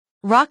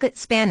Rocket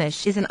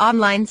Spanish is an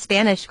online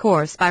Spanish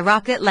course by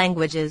Rocket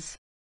Languages.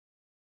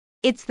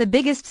 It's the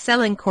biggest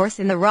selling course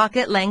in the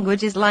Rocket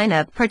Languages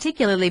lineup,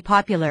 particularly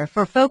popular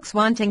for folks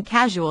wanting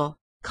casual,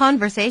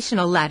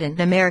 conversational Latin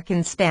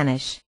American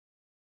Spanish.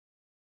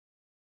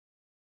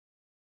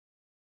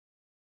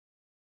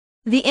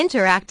 The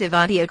Interactive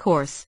Audio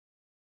Course.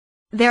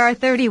 There are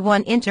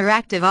 31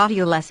 interactive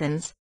audio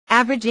lessons,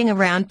 averaging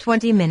around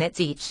 20 minutes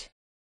each.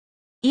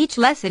 Each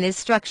lesson is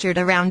structured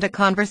around a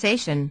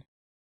conversation.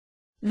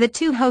 The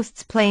two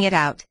hosts play it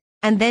out,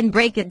 and then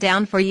break it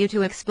down for you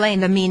to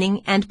explain the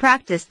meaning and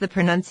practice the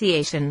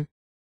pronunciation.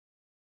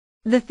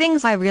 The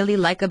things I really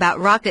like about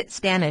Rocket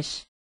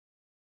Spanish.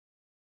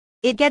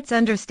 It gets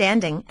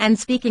understanding and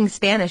speaking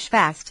Spanish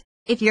fast.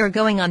 If you're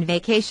going on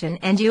vacation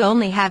and you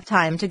only have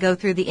time to go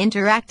through the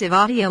interactive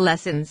audio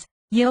lessons,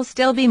 you'll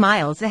still be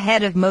miles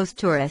ahead of most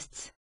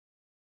tourists.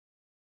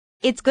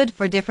 It's good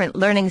for different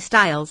learning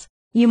styles.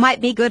 You might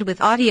be good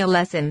with audio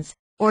lessons,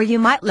 or you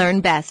might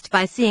learn best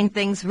by seeing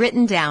things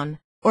written down,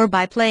 or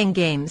by playing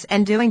games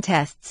and doing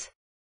tests.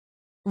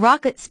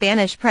 Rocket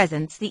Spanish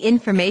presents the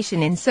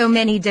information in so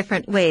many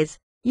different ways,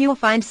 you'll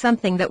find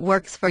something that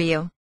works for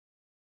you.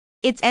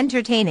 It's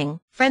entertaining,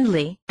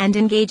 friendly, and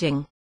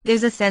engaging.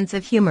 There's a sense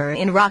of humor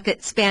in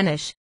Rocket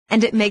Spanish,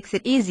 and it makes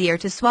it easier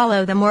to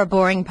swallow the more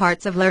boring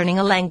parts of learning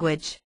a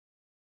language.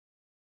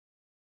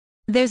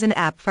 There's an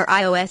app for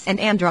iOS and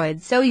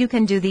Android, so you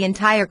can do the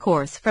entire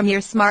course from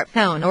your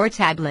smartphone or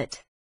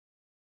tablet.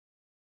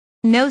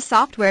 No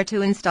software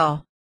to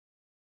install.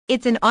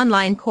 It's an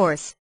online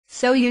course,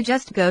 so you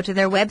just go to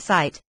their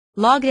website,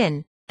 log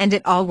in, and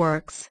it all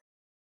works.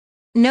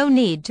 No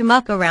need to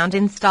muck around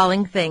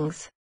installing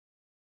things.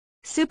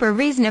 Super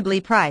reasonably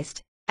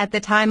priced. At the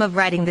time of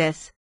writing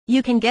this,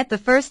 you can get the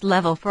first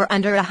level for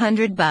under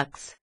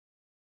 $100.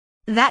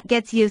 That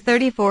gets you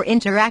 34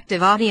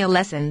 interactive audio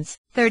lessons,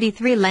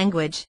 33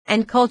 language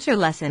and culture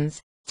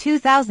lessons,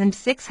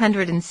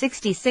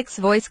 2,666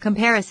 voice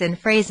comparison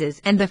phrases,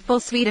 and the full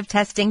suite of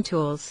testing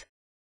tools.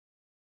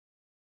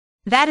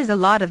 That is a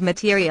lot of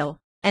material,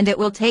 and it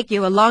will take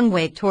you a long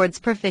way towards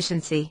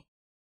proficiency.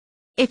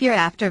 If you're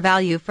after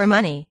value for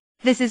money,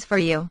 this is for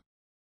you.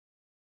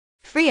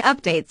 Free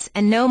updates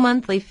and no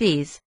monthly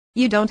fees.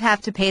 You don't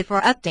have to pay for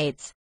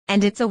updates,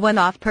 and it's a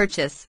one-off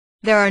purchase.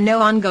 There are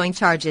no ongoing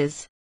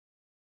charges.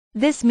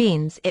 This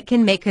means it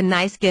can make a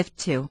nice gift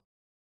too.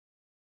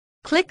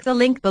 Click the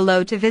link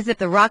below to visit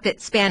the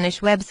Rocket Spanish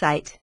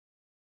website.